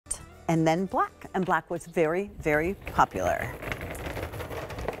and then black. And black was very, very popular.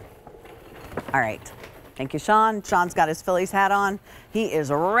 All right. Thank you, Sean. Sean's got his Phillies hat on. He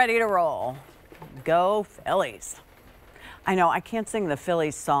is ready to roll. Go Phillies. I know I can't sing the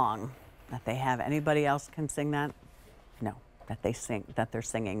Phillies song that they have. Anybody else can sing that? No, that they're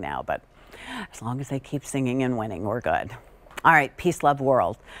singing now, but as long as they keep singing and winning, we're good. All right, peace, love,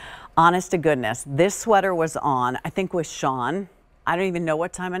 world. Honest to goodness, this sweater was on, I think with Sean. I don't even know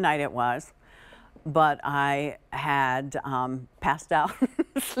what time of night it was, but I had passed out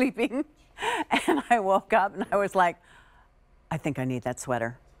sleeping, and I woke up and I was like, I think I need that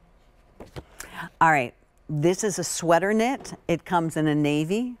sweater. All right, this is a sweater knit. It comes in a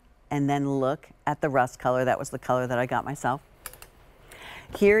navy, and then look at the rust color. That was the color that I got myself.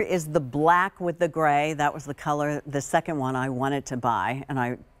 Here is the black with the gray. That was the color, the second one I wanted to buy, and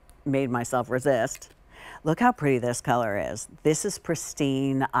I made myself resist. Look how pretty this color is. This is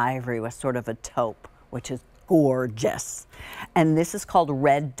pristine ivory with sort of a taupe, which is gorgeous. And this is called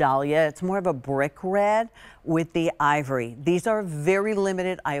Red Dahlia. It's more of a brick red with the ivory. These are very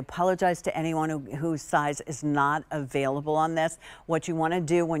limited. I apologize to anyone whose size is not available on this. What you want to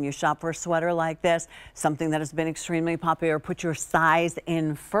do when you shop for a sweater like this, something that has been extremely popular, put your size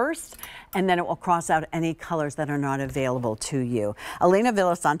in first, and then it will cross out any colors that are not available to you. Elena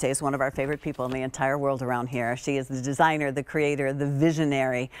Villasante is one of our favorite people in the entire world around here. She is the designer, the creator, the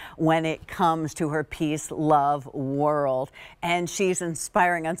visionary when it comes to her peace, love world. And she's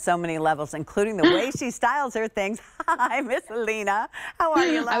inspiring on so many levels, including the way she styles her things. Hi, Miss Alina. How are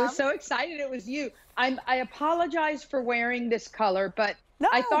you, love? I was so excited it was you. I apologize for wearing this color, but no.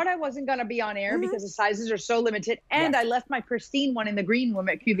 I thought I wasn't going to be on air because the sizes are so limited, and I left my pristine one in the green room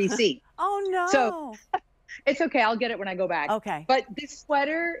at QVC. Oh, no. So it's okay. I'll get it when I go back. Okay. But this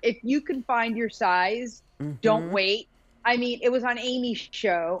sweater, if you can find your size, don't wait. I mean, it was on Amy's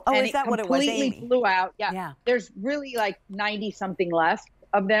show, and is that it completely blew out. Yeah. There's really like 90-something left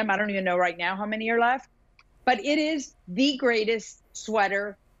of them. I don't even know right now how many are left. But it is the greatest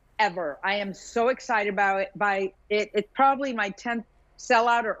sweater ever. I am so excited about it. It's probably my 10th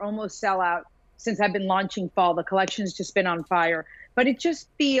sellout or almost sellout since I've been launching fall. The collection's just been on fire. But it just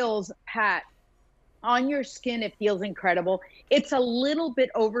feels, Pat, on your skin, it feels incredible. It's a little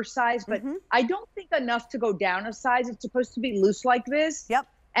bit oversized, but I don't think enough to go down a size. It's supposed to be loose like this. Yep.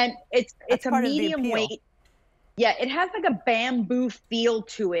 And it's a medium weight. Yeah, it has like a bamboo feel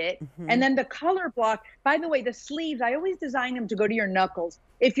to it. And then the color block, by the way, the sleeves, I always design them to go to your knuckles.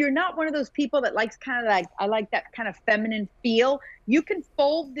 If you're not one of those people that likes kind of like, I like that kind of feminine feel, you can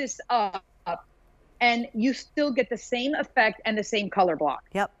fold this up and you still get the same effect and the same color block.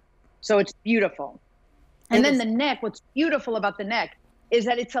 Yep. So it's beautiful. And then the neck, what's beautiful about the neck is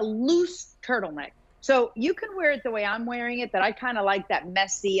that it's a loose turtleneck. So you can wear it the way I'm wearing it, that I kind of like that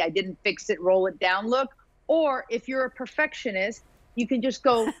messy, I didn't fix it, roll it down look. Or if you're a perfectionist, you can just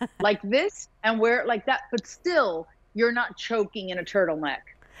go like this and wear it like that, but still you're not choking in a turtleneck.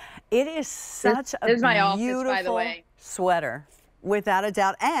 It is such a beautiful my office, by the way. Sweater. Without a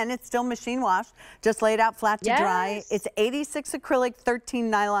doubt. And it's still machine washed, just laid out flat to dry. It's 86 acrylic, 13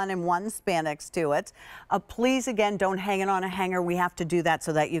 nylon, and 1 spandex to it. Please, again, don't hang it on a hanger. We have to do that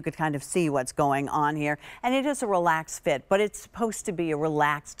so that you could kind of see what's going on here. And it is a relaxed fit, but it's supposed to be a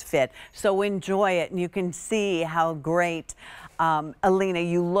relaxed fit. So enjoy it, and you can see how great, Alina,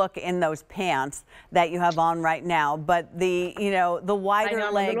 you look in those pants that you have on right now. But the, you know, the wider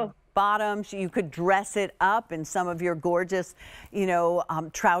leg bottoms, you could dress it up in some of your gorgeous, you know,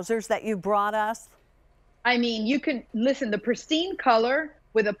 trousers that you brought us. I mean, you can, listen, the pristine color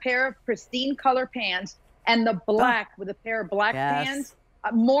with a pair of pristine color pants and the black with a pair of black pants.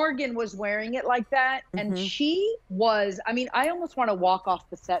 Morgan was wearing it like that. And she was, I mean, I almost want to walk off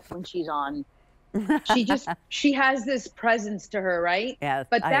the set when she's on. She has this presence to her, right? Yes,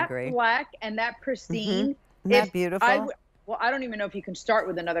 but I that agree. Black and that pristine. Isn't that beautiful? Well, I don't even know if you can start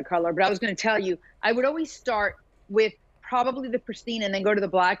with another color, but I was going to tell you, I would always start with probably the pristine and then go to the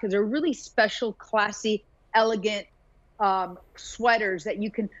black because they're really special, classy, elegant sweaters that you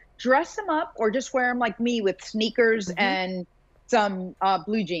can dress them up or just wear them like me with sneakers and some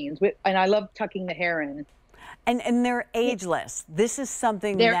blue jeans. And I love tucking the hair in. And they're ageless. This is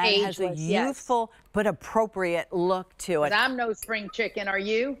something that has a youthful but appropriate look to it. I'm no spring chicken, are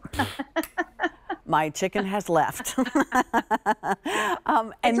you? My chicken has left. And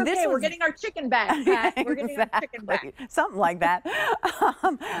it's okay, we're getting our chicken back, Pat. We're getting our chicken back. Something like that.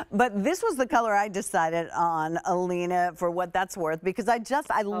 But this was the color I decided on, Alina, for what that's worth, because I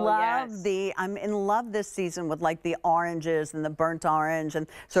love I'm in love this season with like the oranges and the burnt orange and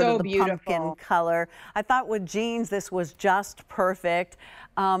sort of the pumpkin color. I thought with jeans, this was just perfect.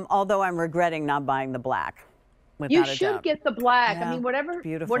 Although I'm regretting not buying the black. You should get the black. Yeah, I mean,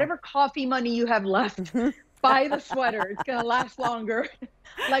 whatever coffee money you have left, buy the sweater. It's going to last longer.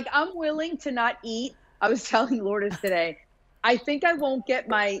 Like, I'm willing to not eat. I was telling Lourdes today, I think I won't get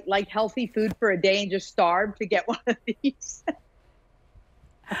my like healthy food for a day and just starve to get one of these.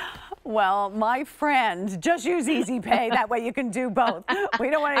 Well, my friend, just use Easy Pay. That way you can do both.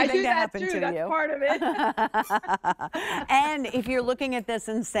 We don't want anything to happen to you. That's part of it. And if you're looking at this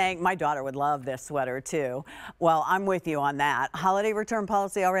and saying, my daughter would love this sweater too. Well, I'm with you on that. Holiday return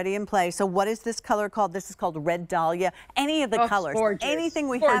policy already in place. So what is this color called? This is called Red Dahlia. Any of the colors, anything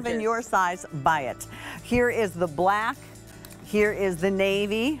we have in your size, buy it. Here is the black. Here is the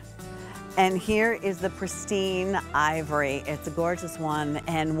navy. And here is the pristine ivory. It's a gorgeous one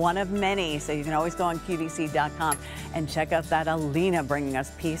and one of many. So you can always go on QVC.com and check out that Alina bringing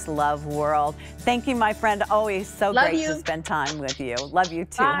us peace, love, world. Thank you, my friend. Always so great to spend time with you. Love you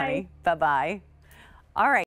too, honey. Bye-bye. All right.